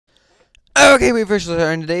Okay, we officially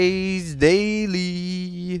are in today's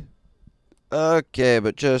daily. Okay,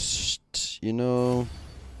 but just,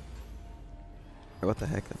 what the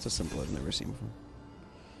heck? That's a symbol I've never seen before.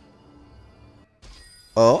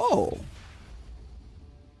 Oh.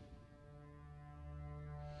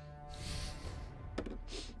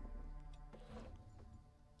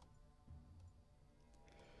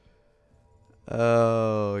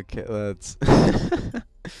 Oh, okay, let's.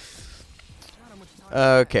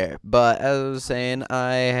 Okay, but as I was saying,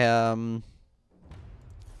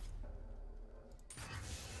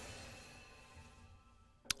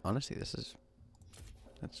 honestly, that's.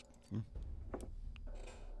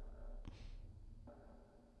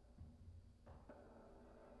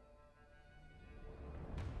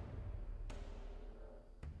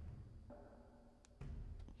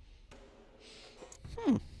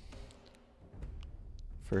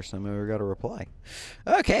 First time I ever got a reply.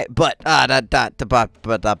 Okay, but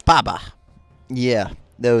baba. Yeah,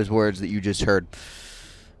 those words that you just heard.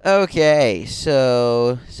 Okay,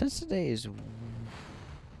 so since today is,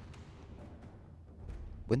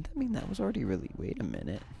 wouldn't that mean that was already really? Wait a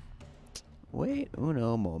minute. Wait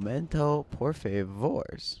uno momento, por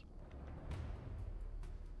favors.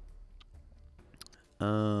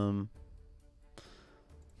 Hmm.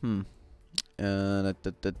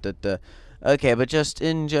 Okay, but just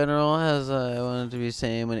in general, as I wanted to be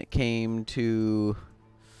saying, when it came to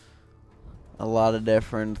a lot of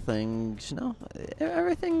different things,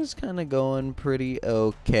 everything's kind of going pretty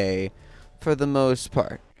okay for the most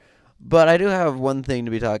part. But I do have one thing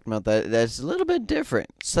to be talking about that's a little bit different,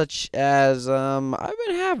 such as I've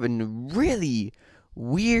been having really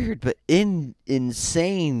weird but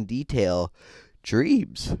insane detail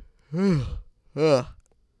dreams.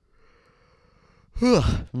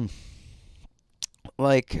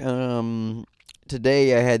 Like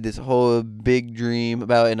today I had this whole big dream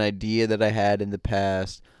about an idea that I had in the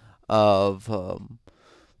past of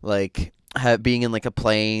like being in like a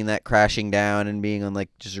plane that crashing down and being on like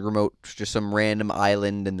just some random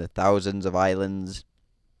island in the thousands of islands,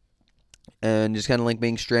 and just kind of like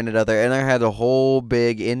being stranded out there. And I had a whole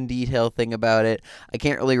big in detail thing about it. I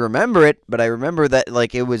can't really remember it, but I remember that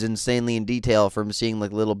like it was insanely in detail from seeing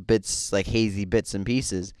like little bits, like hazy bits and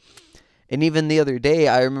pieces. And even the other day,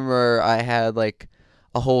 I remember I had like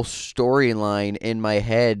a whole storyline in my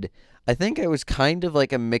head. I think it was kind of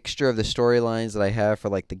like a mixture of the storylines that I have for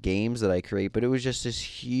like the games that I create, but it was just this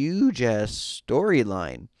huge ass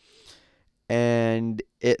storyline. And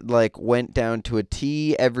it like went down to a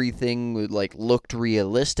T. Everything like looked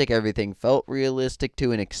realistic. Everything felt realistic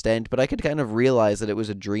to an extent, but I could kind of realize that it was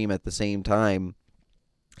a dream at the same time.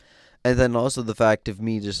 And then also the fact of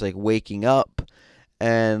me just like waking up,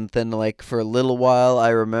 and then like for a little while I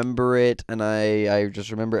remember it, and I just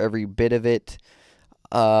remember every bit of it.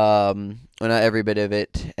 Well, not every bit of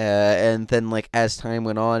it, and then like as time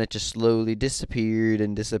went on, it just slowly disappeared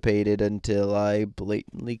and dissipated until I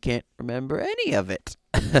blatantly can't remember any of it.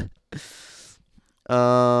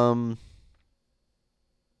 um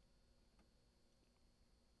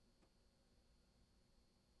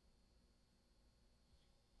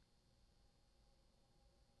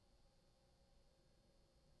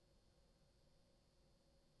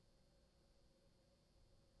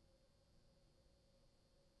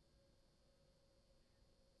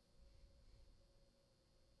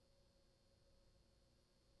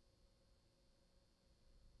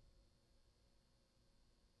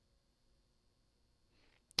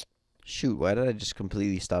Shoot, why did I just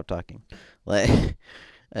completely stop talking? Like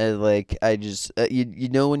I just you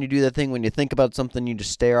know when you do that thing when you think about something, you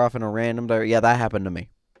just stare off in a random direction. Yeah, that happened to me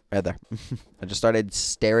right there. I just started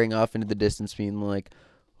staring off into the distance, being like,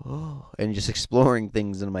 oh, and just exploring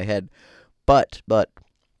things in my head. But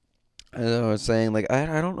as I was saying, like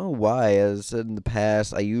I don't know why. As I said in the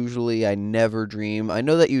past, I never dream. I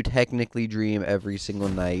know that you technically dream every single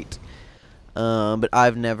night, but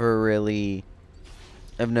I've never really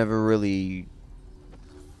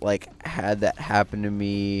like had that happen to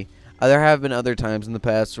me. There have been other times in the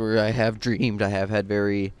past where I have dreamed. I have had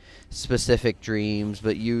very specific dreams,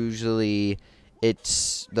 but usually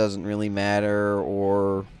it doesn't really matter,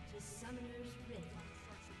 or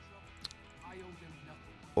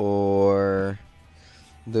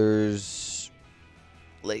there's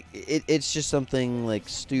like it's just something like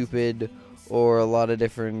stupid, or a lot of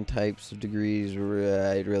different types of degrees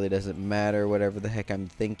where it really doesn't matter whatever the heck I'm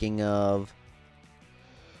thinking of.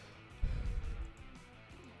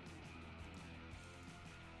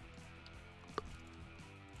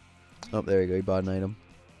 Oh, there you go. You bought an item.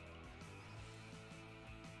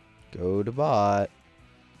 Go to bot.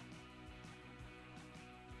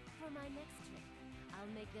 For my next trip, I'll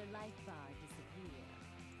make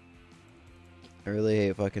I really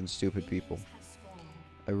hate fucking stupid people.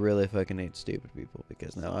 I really fucking hate stupid people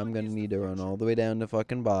because now I'm gonna need to run all the way down to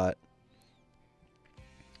fucking bot.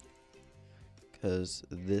 Because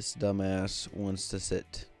this dumbass wants to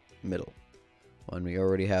sit middle when we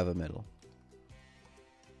already have a middle.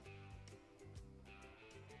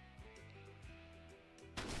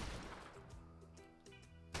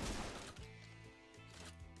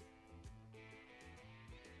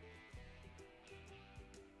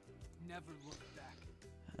 Never look back.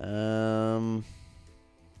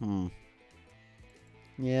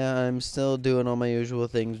 Yeah, I'm still doing all my usual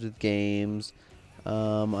things with games.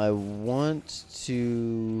 I want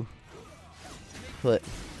to put...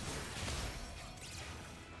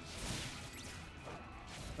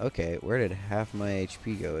 Okay, where did half my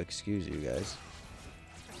HP go? Excuse you guys.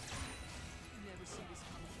 Never see this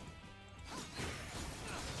coming.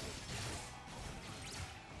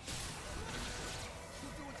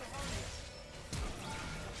 You'll do it the hard way.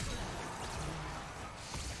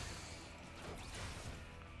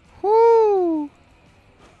 Whoo!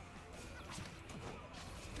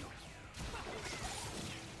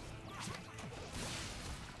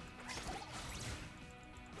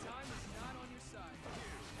 Time is not on your side.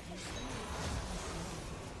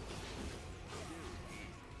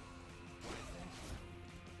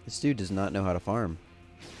 This dude does not know how to farm.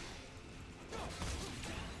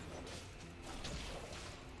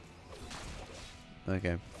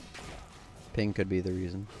 Okay. Ping could be the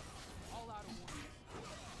reason. All out of one.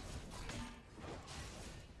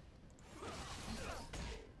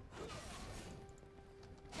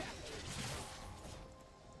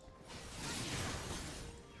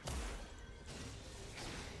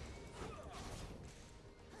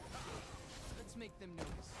 Let's make them notice.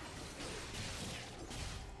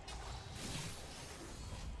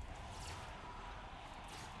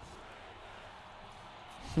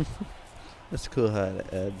 That's cool how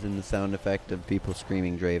it adds in the sound effect of people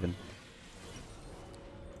screaming Draven.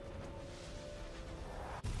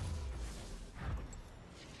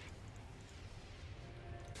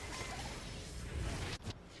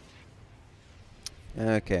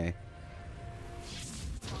 Okay.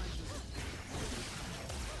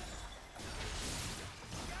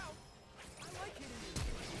 I like hitting you.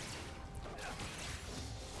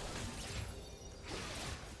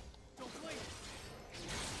 Don't blink.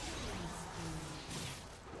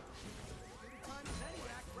 Every time is any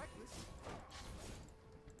act reckless.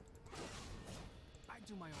 I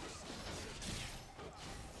do my own stuff.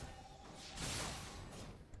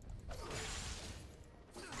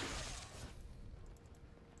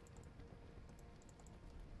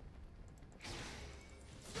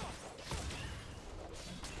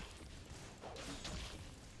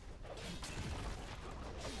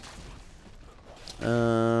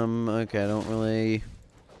 Okay, I don't really...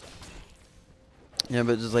 Yeah,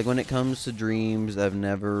 but just like when it comes to dreams, I've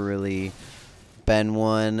never really been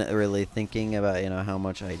one really thinking about, you know, how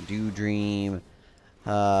much I do dream.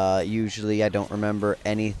 Usually I don't remember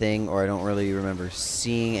anything, or I don't really remember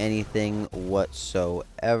seeing anything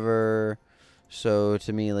whatsoever. So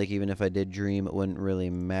to me, like, even if I did dream, it wouldn't really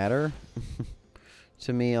matter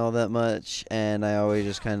to me all that much. And I always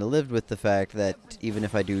just kind of lived with the fact that even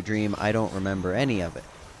if I do dream, I don't remember any of it.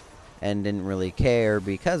 And didn't really care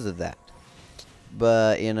because of that.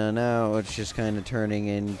 But, you know, now it's just kind of turning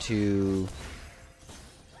into...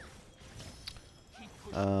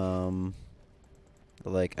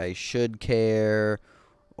 like, I should care,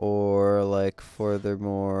 or, like,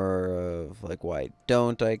 furthermore, of, like, why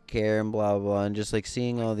don't I care, and blah, blah, and just, like,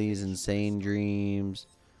 seeing all these insane dreams.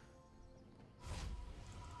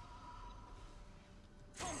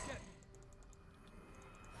 Come get me.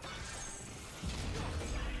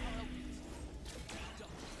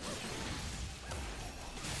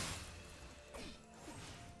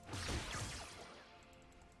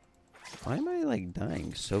 Why am I, like,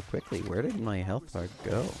 dying so quickly? Where did my health bar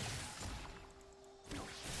go?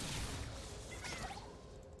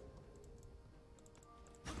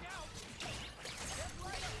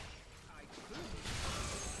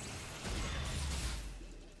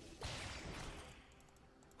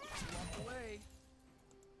 Walk away.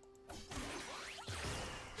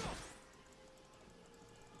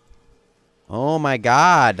 Oh my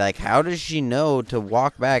god, like, how does she know to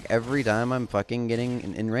walk back every time I'm fucking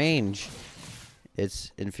getting in range?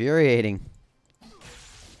 It's infuriating.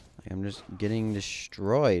 Like, I'm just getting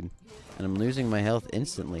destroyed, and I'm losing my health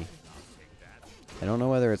instantly. I don't know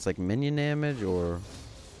whether it's like minion damage or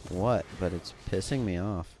what, but it's pissing me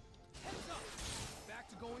off. Back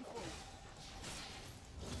to going forward.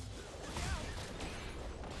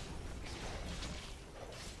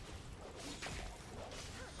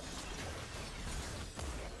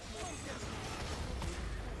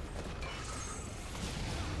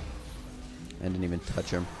 I didn't even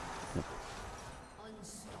touch him. Yep.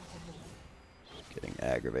 Just getting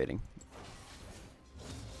aggravating.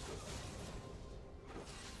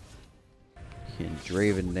 And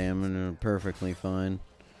Draven damage are perfectly fine.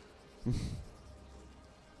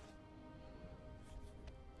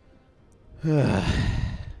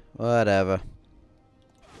 Whatever.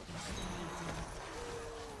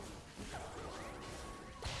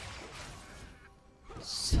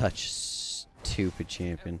 Such stupid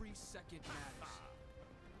champion. Every second matters.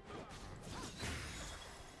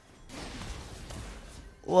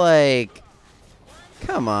 Like,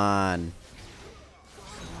 come on.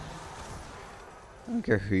 I don't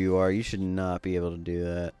care who you are, you should not be able to do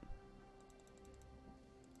that.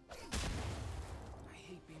 I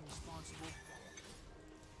hate being responsible.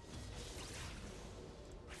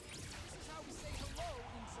 This is how we say hello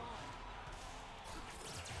in Zon.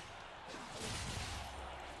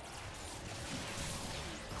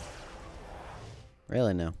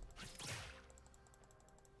 Really, no.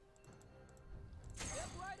 Step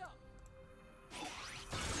right up.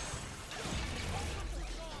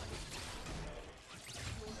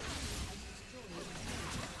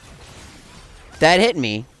 That hit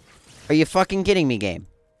me? Are you fucking kidding me, game?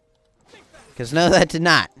 Because no, that did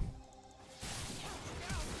not.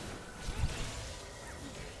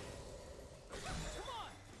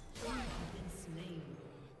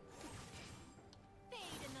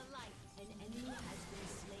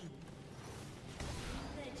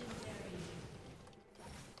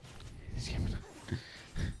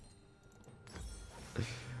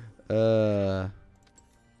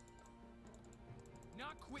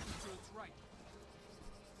 Not quit until it's right.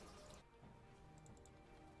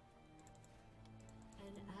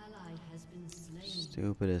 An ally has been slain.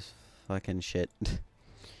 Stupid as fucking shit.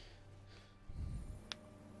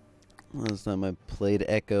 Last time I played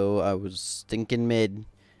Echo, I was stinking mid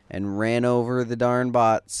and ran over the darn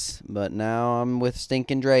bots. But now I'm with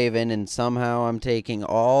stinking Draven, and somehow I'm taking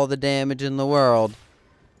all the damage in the world.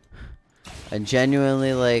 And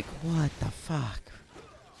genuinely, like, what the fuck?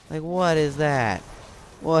 Like, what is that?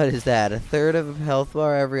 What is that? A third of a health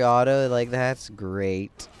bar every auto? Like, that's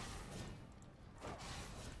great.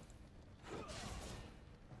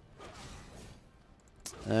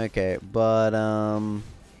 Okay, but,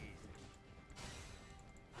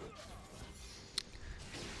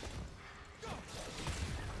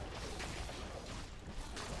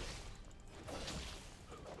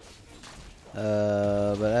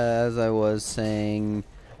 but as I was saying,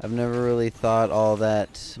 I've never really thought all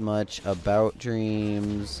that much about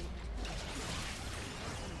dreams.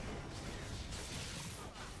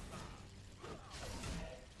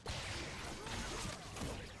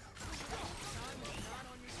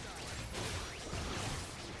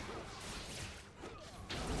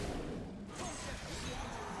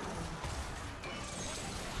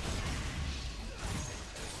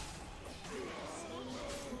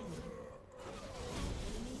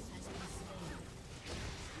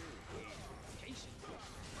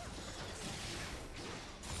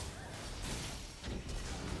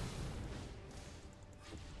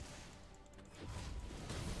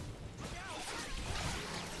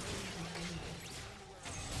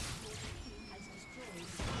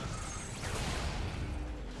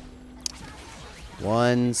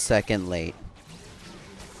 One second late.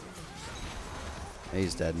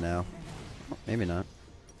 He's dead now. Maybe not.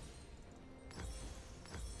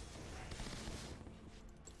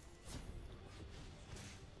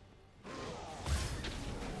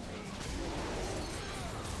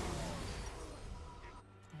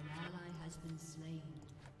 An ally has been slain.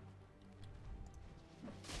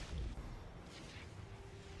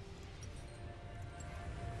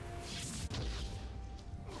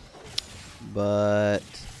 But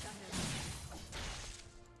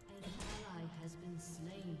An ally has been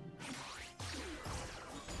slain.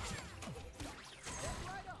 Step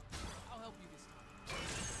right up. I'll help you this time.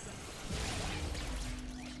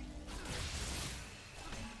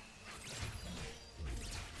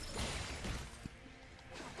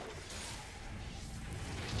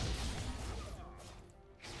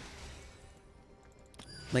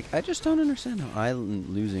 like, I just don't understand how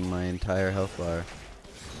I'm losing my entire health bar.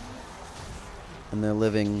 And they're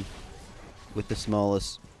living with the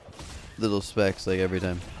smallest little specks, like, every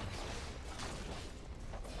time.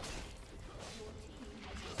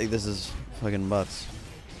 Like, this is fucking butts.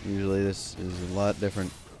 Usually this is a lot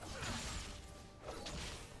different.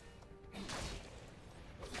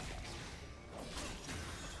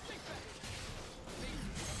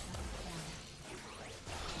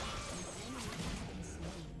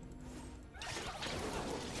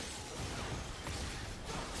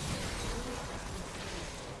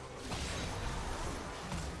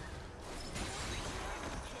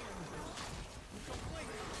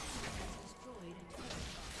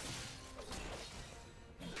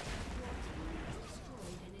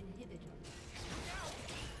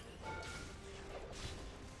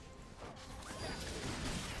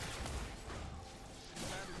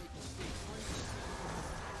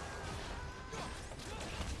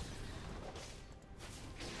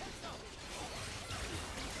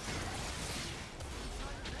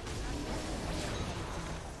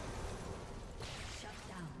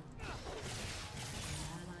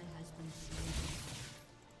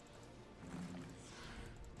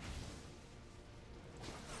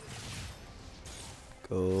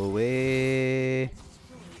 Go away.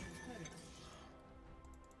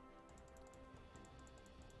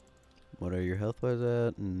 What are your health bars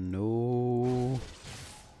at? No.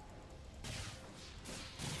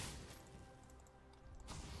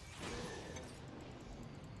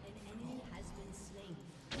 An enemy has been slain.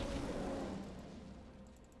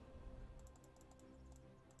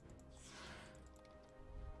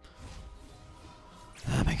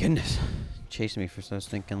 Oh my goodness. Chasing me for so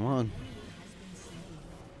stinking long.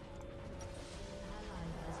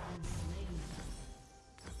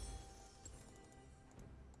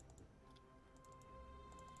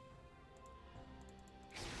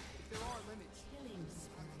 There are limits. Killing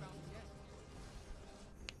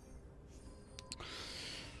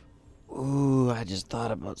spree. Ooh, I just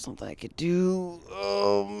thought about something I could do.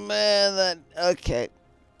 Oh man, that okay.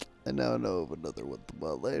 I now know of another with the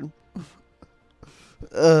bot lane.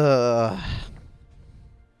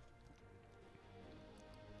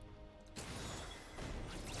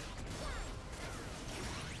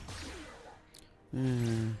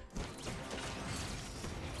 Hmm.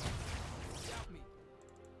 Doubt me.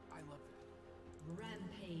 I love that.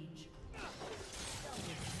 Rampage.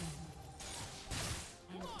 Double kill.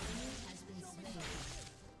 An enemy has been slain.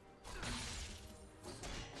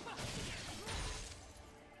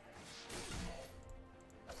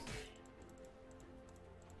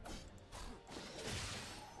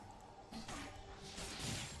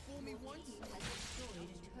 Fool me once. Has destroyed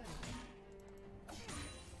a turret.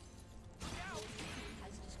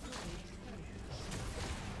 Has destroyed a turret.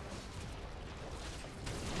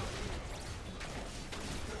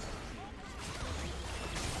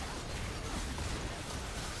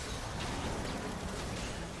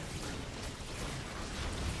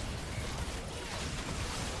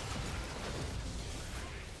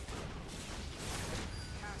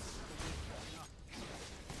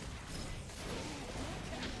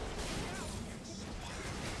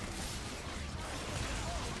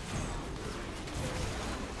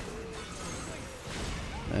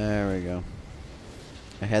 There we go.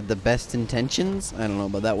 I had the best intentions. I don't know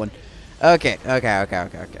about that one. Okay.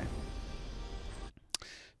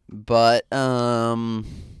 But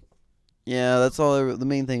yeah, that's all. The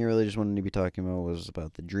main thing I really just wanted to be talking about was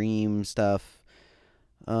about the dream stuff.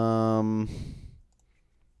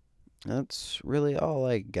 That's really all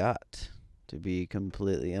I got, to be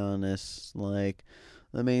completely honest. Like,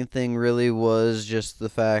 the main thing really was just the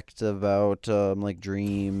fact about like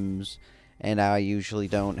dreams, and I usually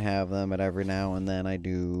don't have them, but every now and then I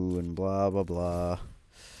do, and blah blah blah.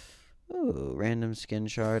 Ooh, random skin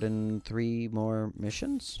shard and 3 more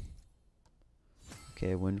missions.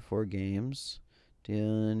 Okay, win 4 games.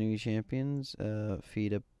 Deal new champions.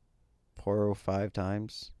 Feed a Poro 5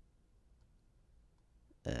 times.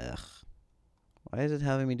 Ugh. Why is it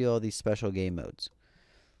having me do all these special game modes?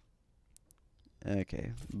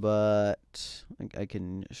 Okay, but I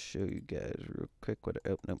can show you guys real quick what.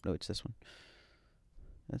 Oh, nope, no, it's this one.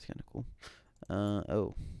 That's kind of cool.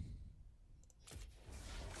 Oh.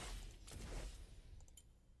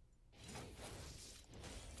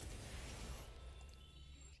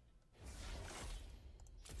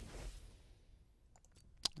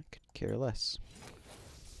 I could care less.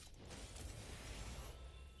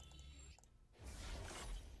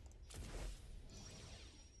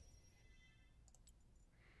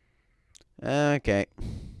 Okay.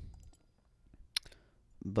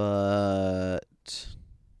 But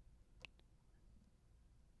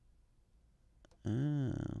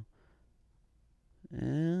oh.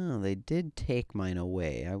 Oh, they did take mine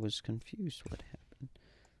away. I was confused what happened.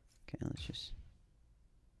 Okay, let's just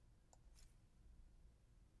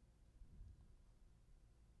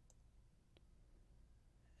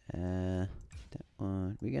that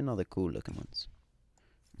one. We getting all the cool looking ones.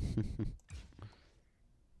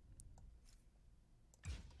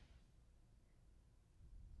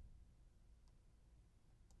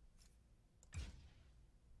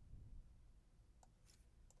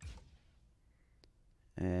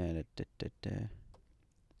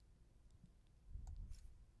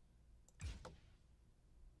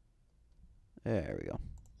 There we go.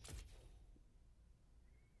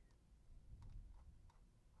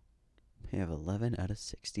 We have 11 out of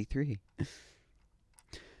 63.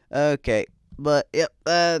 Okay, but yep,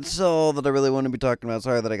 that's all that I really want to be talking about.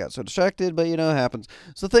 Sorry that I got so distracted, but you know, it happens.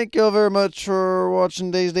 So thank you all very much for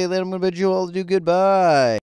watching today's Daily. I'm going to bid you all to do goodbye.